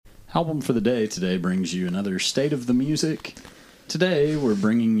Album for the day today brings you another State of the Music. Today we're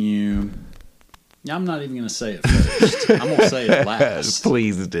bringing you... I'm not even going to say it first. I'm going to say it last.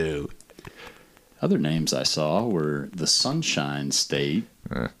 Please do. Other names I saw were the Sunshine State,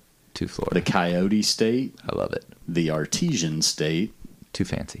 Too Florida. the Coyote State, I love it. the Artesian State, Too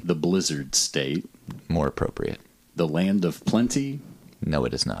fancy. the Blizzard State, More appropriate. the Land of Plenty, No,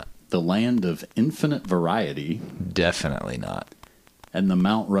 it is not. the Land of Infinite Variety, Definitely not. and the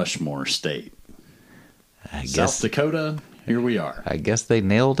Mount Rushmore State. I South guess Dakota, here we are. I guess they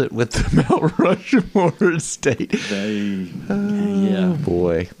nailed it with the Mount Rushmore state. Yeah.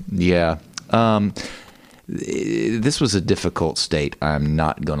 Boy. Yeah. This was a difficult state, I'm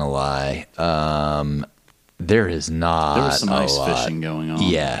not going to lie. There is not There was some a ice lot. fishing going on.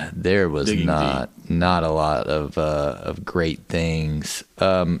 Yeah, there was Digging not a lot of great things.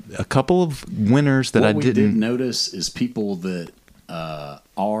 A couple of winners that what I we didn't did notice is people that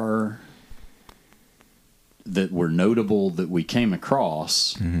that were notable that we came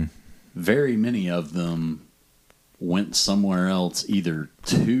across. Mm-hmm. Very many of them went somewhere else, either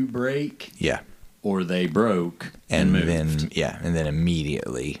to break Yeah. or they broke and moved. then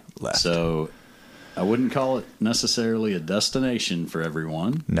immediately left. So I wouldn't call it necessarily a destination for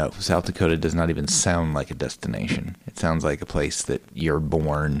everyone. No, South Dakota does not even sound like a destination. It sounds like a place that you're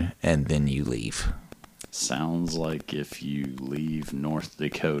born and then you leave. Sounds like if you leave North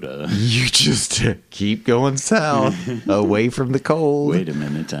Dakota. You just keep going south, away from the cold. Wait a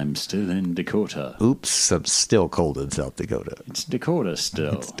minute, I'm still in Dakota. Oops, I'm still cold in South Dakota. It's Dakota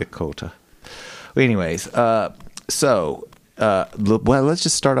still. It's Dakota. Well, anyways, well, let's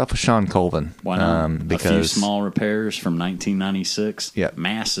just start off with Sean Colvin. Why not? Because A Few Small Repairs from 1996. Yep.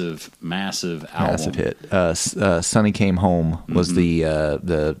 Massive album. massive hit. Sonny Came Home was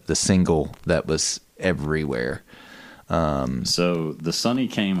the single that was everywhere. So the Sonny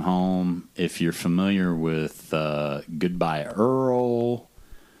Came Home, if you're familiar with Goodbye Earl,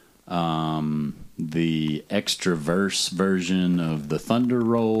 the extra verse version of the Thunder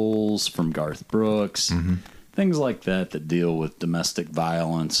Rolls from Garth Brooks, things like that deal with domestic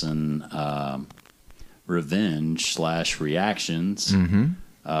violence and revenge / reactions.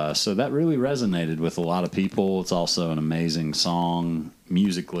 So that really resonated with a lot of people. It's also an amazing song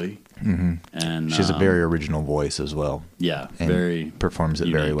musically. And She has a very original voice as well. yeah, And very performs it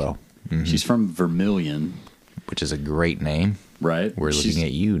very unique. well. She's from Vermilion, Which is a great name. right? We're She's- looking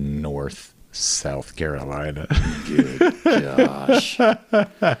at you, North South Carolina. Good gosh.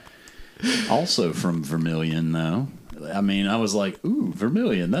 Also from Vermilion, though. I mean, I was like, ooh,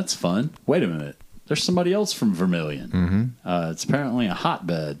 Vermilion, that's fun. Wait a minute. There's somebody else from Vermilion. It's apparently a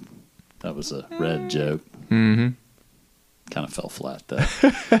hotbed. That was a red joke. Kind of fell flat,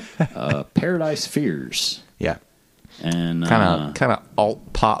 though. Paradise Fears. Yeah. And Kind of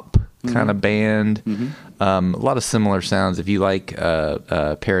alt pop kind of band. A lot of similar sounds. If you like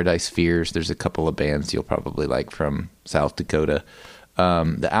Paradise Fears, there's a couple of bands you'll probably like from South Dakota.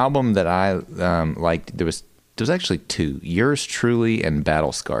 The album that I liked, there was actually two: Yours Truly and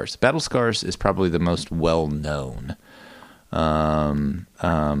Battle Scars. Battle Scars is probably the most well known,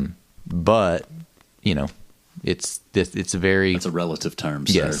 but you know, it's a very That's a relative term,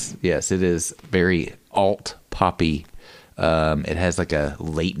 sir. yes, it is very alt poppy. It has like a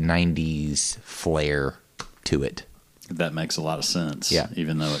late '90s flair to it. That makes a lot of sense. Yeah.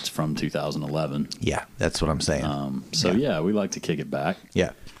 Even though it's from 2011. Yeah, that's what I'm saying. Yeah, we like to kick it back.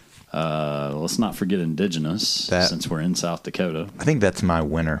 Yeah. Let's not forget Indigenous, since we're in South Dakota. I think that's my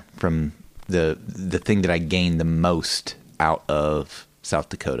winner from the thing that I gained the most out of South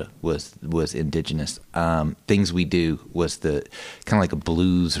Dakota was Indigenous. Things We Do was the kind of like a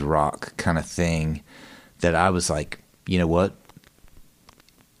blues rock kind of thing that I was like, you know what?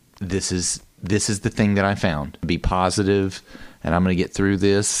 This is the thing that I found. Be positive, and I'm going to get through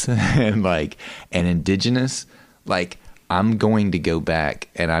this. and Indigenous, like, I'm going to go back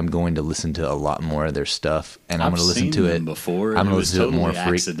and I'm going to listen to a lot more of their stuff, and I'm going to listen to it before. I'm it going to was listen to totally it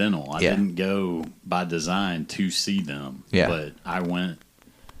more accidental. I didn't go by design to see them. Yeah. But I went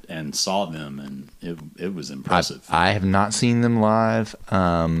and saw them, and it was impressive. I have not seen them live,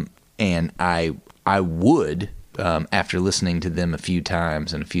 and I would after listening to them a few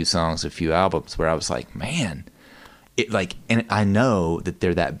times and a few songs, a few albums, where I was like, man. And I know that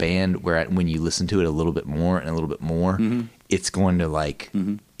they're that band where when you listen to it a little bit more and a little bit more, it's going to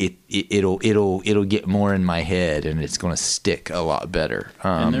it'll get more in my head, and it's going to stick a lot better.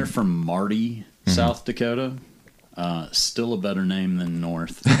 And they're from Marty, South Dakota. Still a better name than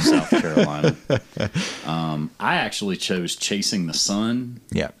North South Carolina. I actually chose Chasing the Sun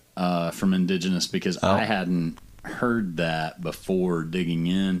Yeah. from Indigenous because I hadn't heard that before digging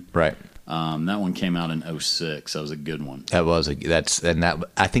in. Right. That one came out in 2006. That was a good one.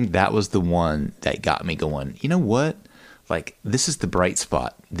 I think that was the one that got me going. You know what? Like, this is the bright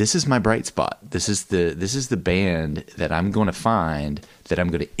spot. This is my bright spot. This is the band that I'm going to find that I'm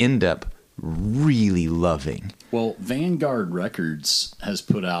going to end up really loving. Well, Vanguard Records has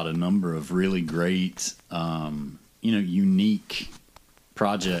put out a number of really great, unique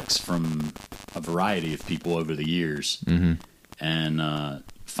projects from a variety of people over the years. Mm-hmm. And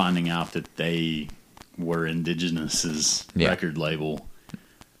finding out that they were Indigenous's record label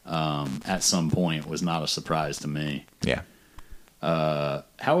at some point was not a surprise to me. Yeah.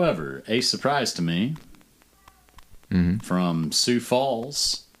 However, a surprise to me from Sioux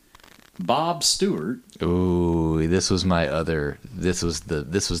Falls, Bob Stewart. Ooh, this was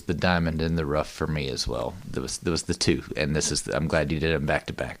the diamond in the rough for me as well. There was the two, and I'm glad you did them back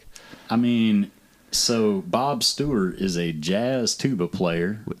to back. I mean, so Bob Stewart is a jazz tuba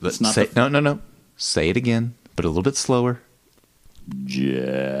player. No. Say it again, but a little bit slower.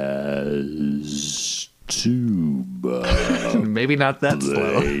 Jazz tuba. Maybe not that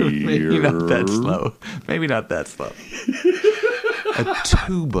slow. Maybe not that slow.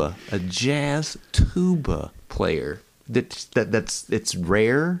 A jazz tuba player. It's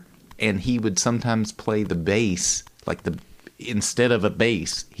rare, and he would sometimes play the bass, instead of a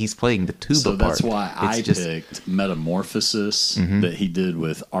bass, he's playing the tuba part. So that's why I picked Metamorphosis that he did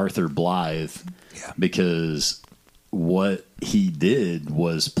with Arthur Blythe, because what he did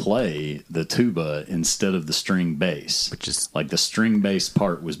was play the tuba instead of the string bass, which is like the string bass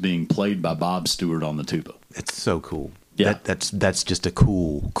part was being played by Bob Stewart on the tuba. It's so cool. Yeah, that's just a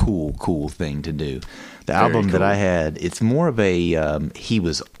cool thing to do. The album that I had, it's more of a he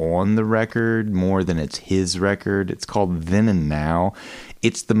was on the record more than it's his record. It's called Then and Now.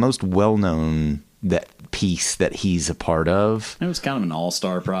 It's the most well-known piece that he's a part of. It was kind of an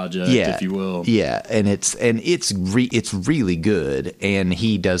all-star project, if you will. Yeah, and it's really good, and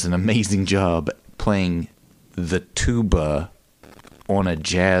he does an amazing job playing the tuba on a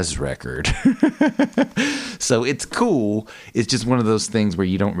jazz record. So it's cool. It's just one of those things where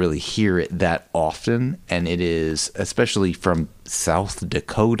you don't really hear it that often, and it is, especially from South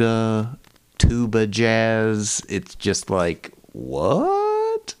Dakota tuba jazz, it's just like,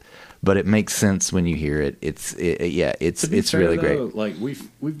 what? But it makes sense when you hear it. It's really great. Like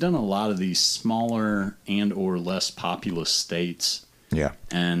we've done a lot of these smaller and or less populous states. Yeah.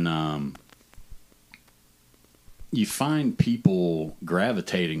 And you find people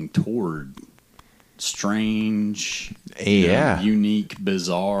gravitating toward strange, unique,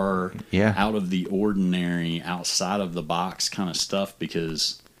 bizarre, out of the ordinary, outside of the box kind of stuff,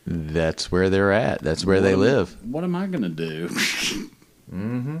 because that's where they're at. That's where they live. What am I going to do?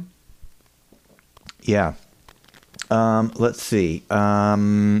 Mm-hmm. Yeah. Let's see.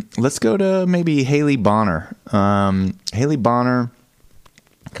 Let's go to maybe Haley Bonner. Haley Bonner,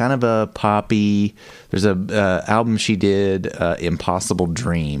 kind of a poppy. There's a album she did. Impossible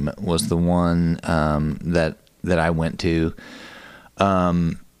Dream was the one that I went to.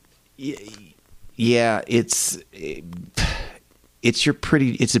 It's a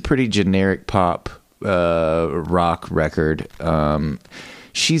pretty generic pop rock record.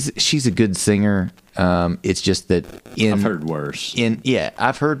 She's a good singer. It's just that I've heard worse.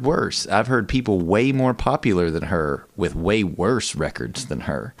 I've heard worse. I've heard people way more popular than her with way worse records than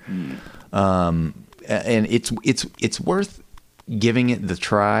her. And it's worth giving it the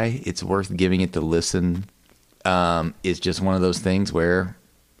try. It's worth giving it the listen. It's just one of those things where,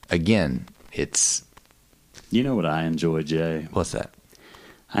 again, it's. You know what I enjoy, Jay? What's that?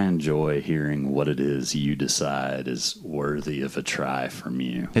 I enjoy hearing what it is you decide is worthy of a try from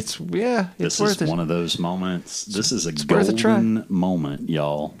you. This is one of those moments. This is a golden moment,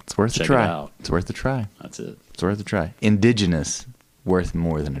 y'all. It's worth a try. Check it out. It's worth a try. That's it. It's worth a try. Indigenous, worth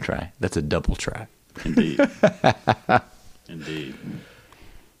more than a try. That's a double try. Indeed. Indeed.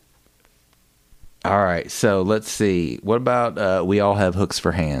 All right, so let's see. What about We All Have Hooks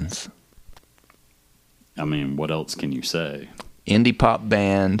for Hands? I mean, what else can you say? Indie pop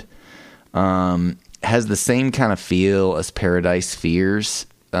band, has the same kind of feel as Paradise Fears,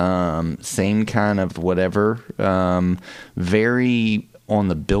 same kind of whatever, very on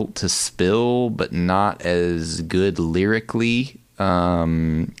the Built to Spill, but not as good lyrically,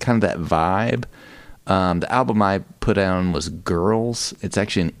 kind of that vibe. The album I put on was Girls. It's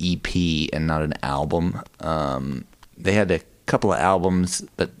actually an EP and not an album. They had a couple of albums,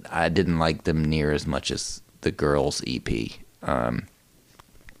 but I didn't like them near as much as the Girls EP.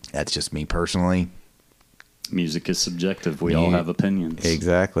 That's just me personally. Music is subjective. We all have opinions.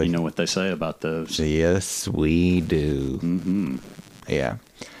 Exactly. You know what they say about those. Yes, we do. Mm-hmm. Yeah.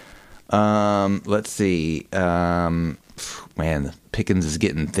 Let's see. Man, the pickings is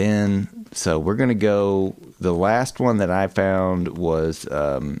getting thin. So we're going to go. The last one that I found was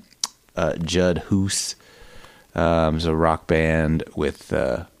Judd Hoos. It's a rock band with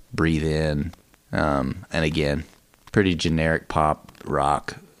Breathe In. And again, pretty generic pop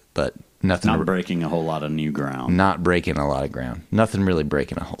rock, but nothing. Not breaking a whole lot of new ground. Not breaking a lot of ground. Nothing really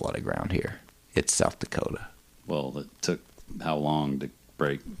breaking a whole lot of ground here. It's South Dakota. Well, it took how long to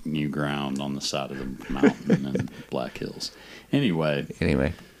break new ground on the side of the mountain and Black Hills? Anyway,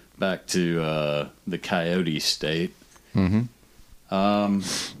 back to the Coyote State. Mm-hmm.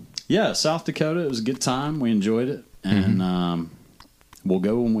 Yeah, South Dakota. It was a good time. We enjoyed it, and we'll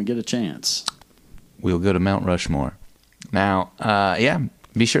go when we get a chance. We'll go to Mount Rushmore. Now,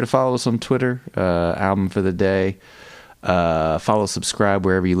 be sure to follow us on Twitter, Album for the Day. Follow, subscribe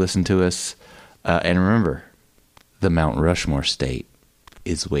wherever you listen to us. And remember, the Mount Rushmore State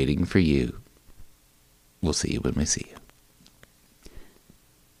is waiting for you. We'll see you when we see you.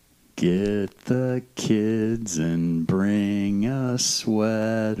 Get the kids and bring a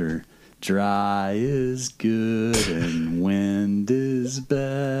sweater. Dry is good and wind is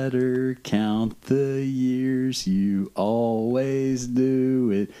better. Count the years, you always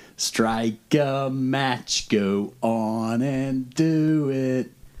do it. Strike a match, go on and do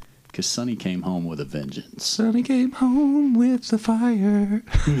it. Because Sonny came home with a vengeance. Sonny came home with the fire.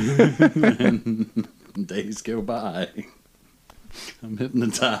 And days go by. I'm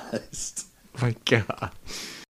hypnotized. Oh my God.